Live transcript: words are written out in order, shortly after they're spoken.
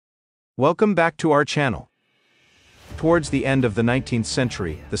Welcome back to our channel. Towards the end of the 19th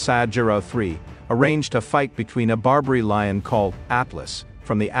century, the Sayajirao III arranged a fight between a Barbary lion called Atlas,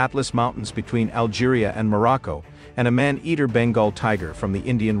 from the Atlas Mountains between Algeria and Morocco, and a man-eater Bengal tiger from the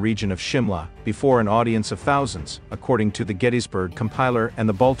Indian region of Shimla, before an audience of thousands, according to the Gettysburg compiler and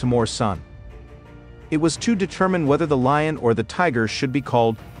the Baltimore Sun. It was to determine whether the lion or the tiger should be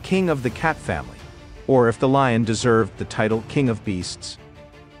called King of the Cat family, or if the lion deserved the title King of Beasts.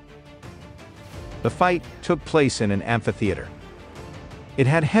 The fight took place in an amphitheater. It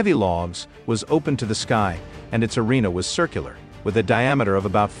had heavy logs, was open to the sky, and its arena was circular, with a diameter of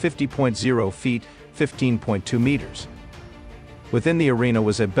about 50.0 feet, 15.2 meters. Within the arena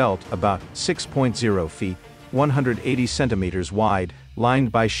was a belt about 6.0 feet, 180 centimeters wide,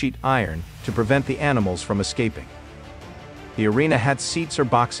 lined by sheet iron, to prevent the animals from escaping. The arena had seats or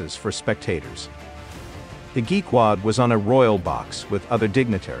boxes for spectators. The geekwad was on a royal box with other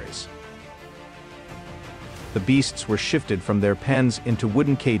dignitaries. The beasts were shifted from their pens into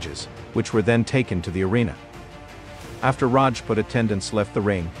wooden cages, which were then taken to the arena. After Rajput attendants left the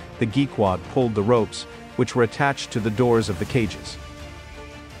ring, the geekwad pulled the ropes, which were attached to the doors of the cages.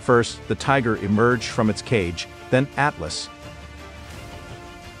 First, the tiger emerged from its cage, then Atlas.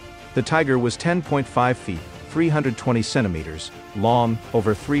 The tiger was 10.5 feet, 320 centimeters, long,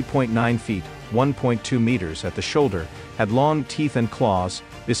 over 3.9 feet, 1.2 meters at the shoulder, had long teeth and claws,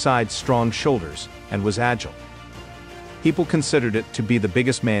 besides strong shoulders, and was agile. People considered it to be the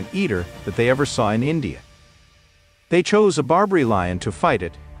biggest man-eater that they ever saw in India. They chose a Barbary lion to fight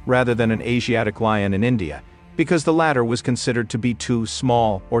it, rather than an Asiatic lion in India, because the latter was considered to be too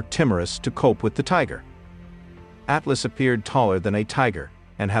small or timorous to cope with the tiger. Atlas appeared taller than a tiger,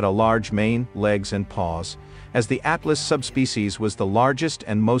 and had a large mane, legs and paws, as the Atlas subspecies was the largest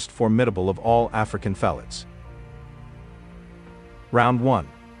and most formidable of all African felids. Round 1.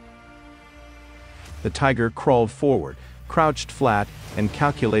 The tiger crawled forward, crouched flat, and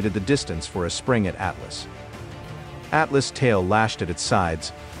calculated the distance for a spring at Atlas. Atlas' tail lashed at its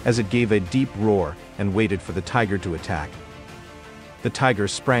sides, as it gave a deep roar, and waited for the tiger to attack. The tiger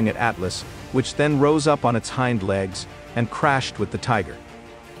sprang at Atlas, which then rose up on its hind legs, and crashed with the tiger.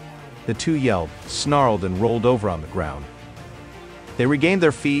 The two yelled, snarled and rolled over on the ground. They regained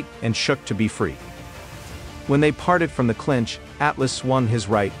their feet and shook to be free. When they parted from the clinch, Atlas swung his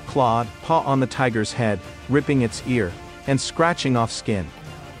right clawed paw on the tiger's head, ripping its ear, and scratching off skin.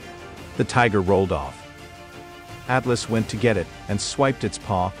 The tiger rolled off. Atlas went to get it, and swiped its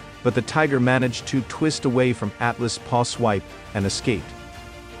paw, but the tiger managed to twist away from Atlas' paw swipe, and escaped.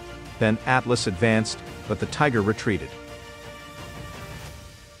 Then Atlas advanced, but the tiger retreated.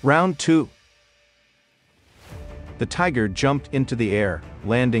 Round 2. The tiger jumped into the air,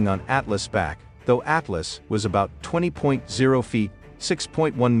 landing on Atlas' back, though Atlas was about 20.0 feet,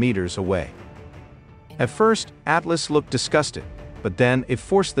 6.1 meters away. At first, Atlas looked disgusted, but then it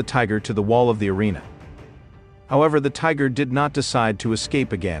forced the tiger to the wall of the arena. However, the tiger did not decide to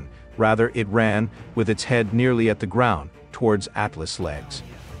escape again, rather it ran, with its head nearly at the ground, towards Atlas' legs.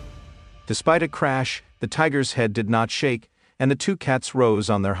 Despite a crash, the tiger's head did not shake, and the two cats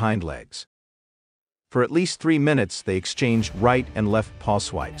rose on their hind legs. For at least 3 minutes they exchanged right and left paw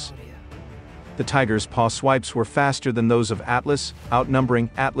swipes. The tiger's paw swipes were faster than those of Atlas,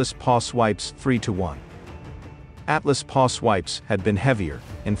 outnumbering Atlas' paw swipes 3-1. Atlas' paw swipes had been heavier,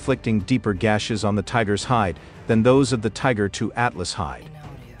 inflicting deeper gashes on the tiger's hide than those of the tiger to Atlas' hide.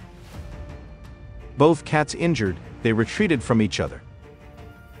 Both cats injured, they retreated from each other.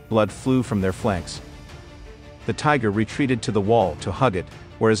 Blood flew from their flanks. The tiger retreated to the wall to hug it,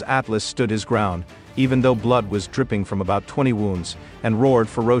 whereas Atlas stood his ground, even though blood was dripping from about 20 wounds, and roared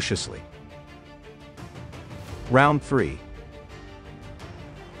ferociously. Round 3.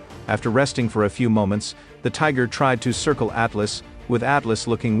 After resting for a few moments, the tiger tried to circle Atlas, with Atlas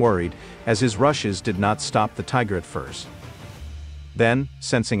looking worried, as his rushes did not stop the tiger at first. Then,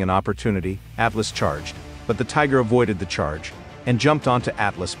 sensing an opportunity, Atlas charged, but the tiger avoided the charge, and jumped onto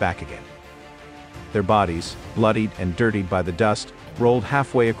Atlas' back again. Their bodies, bloodied and dirtied by the dust, rolled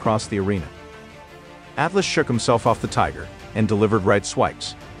halfway across the arena. Atlas shook himself off the tiger, and delivered right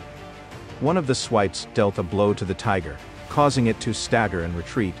swipes. One of the swipes dealt a blow to the tiger, causing it to stagger and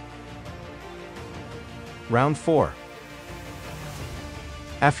retreat. Round 4.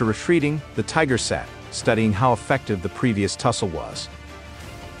 After retreating, the tiger sat, studying how effective the previous tussle was.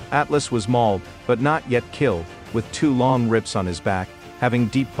 Atlas was mauled, but not yet killed, with 2 long rips on his back, having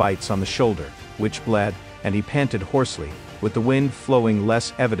deep bites on the shoulder, which bled, and he panted hoarsely, with the wind flowing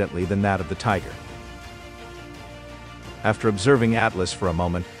less evidently than that of the tiger. After observing Atlas for a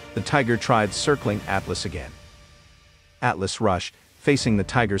moment, the tiger tried circling Atlas again. Atlas rushed, facing the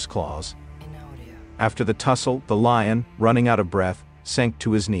tiger's claws. After the tussle, the lion, running out of breath, sank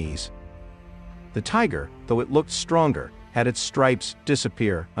to his knees. The tiger, though it looked stronger, had its stripes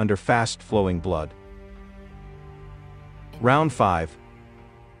disappear under fast-flowing blood. Round 5.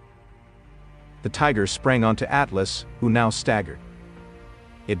 The tiger sprang onto Atlas, who now staggered.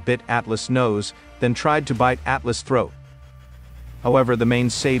 It bit Atlas' nose, then tried to bite Atlas' throat. However, the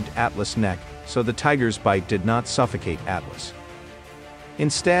mane saved Atlas' neck, so the tiger's bite did not suffocate Atlas.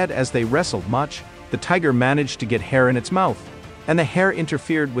 Instead, as they wrestled much, the tiger managed to get hair in its mouth, and the hair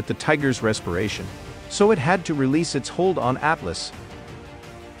interfered with the tiger's respiration, so it had to release its hold on Atlas.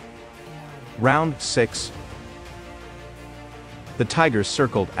 Round 6. The tiger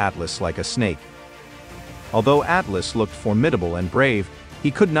circled Atlas like a snake. Although Atlas looked formidable and brave, he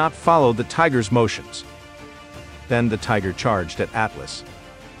could not follow the tiger's motions. Then the tiger charged at Atlas.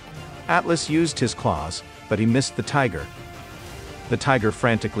 Atlas used his claws, but he missed the tiger. The tiger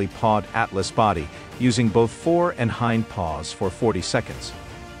frantically pawed Atlas' body, using both fore and hind paws for 40 seconds.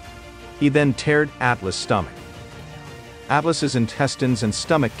 He then teared Atlas' stomach. Atlas's intestines and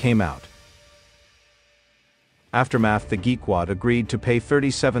stomach came out. Aftermath: the Geekwad agreed to pay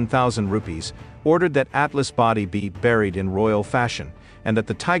 37,000 rupees, ordered that Atlas' body be buried in royal fashion, and that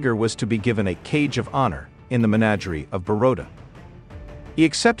the tiger was to be given a cage of honor in the menagerie of Baroda. He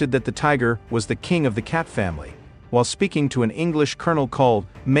accepted that the tiger was the king of the cat family, while speaking to an English colonel called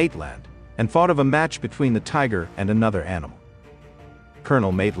Maitland, and thought of a match between the tiger and another animal.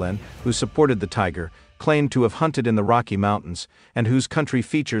 Colonel Maitland, who supported the tiger, claimed to have hunted in the Rocky Mountains, and whose country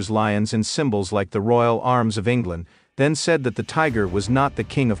features lions and symbols like the royal arms of England, then said that the tiger was not the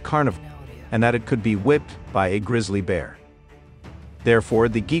king of carnivore, and that it could be whipped by a grizzly bear. Therefore,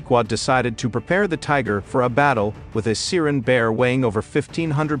 the Geekwad decided to prepare the tiger for a battle with a Syrian bear weighing over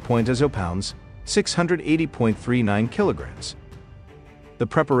 1,500 pounds, 680.39 kilograms. The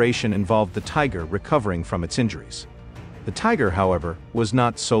preparation involved the tiger recovering from its injuries. The tiger, however, was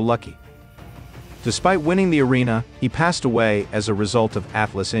not so lucky. Despite winning the arena, he passed away as a result of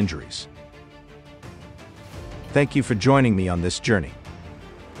Atlas' injuries. Thank you for joining me on this journey.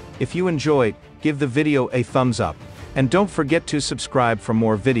 If you enjoyed, give the video a thumbs up, and don't forget to subscribe for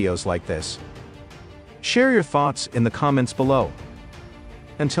more videos like this. Share your thoughts in the comments below.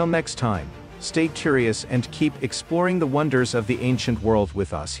 Until next time, stay curious and keep exploring the wonders of the ancient world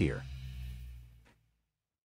with us here.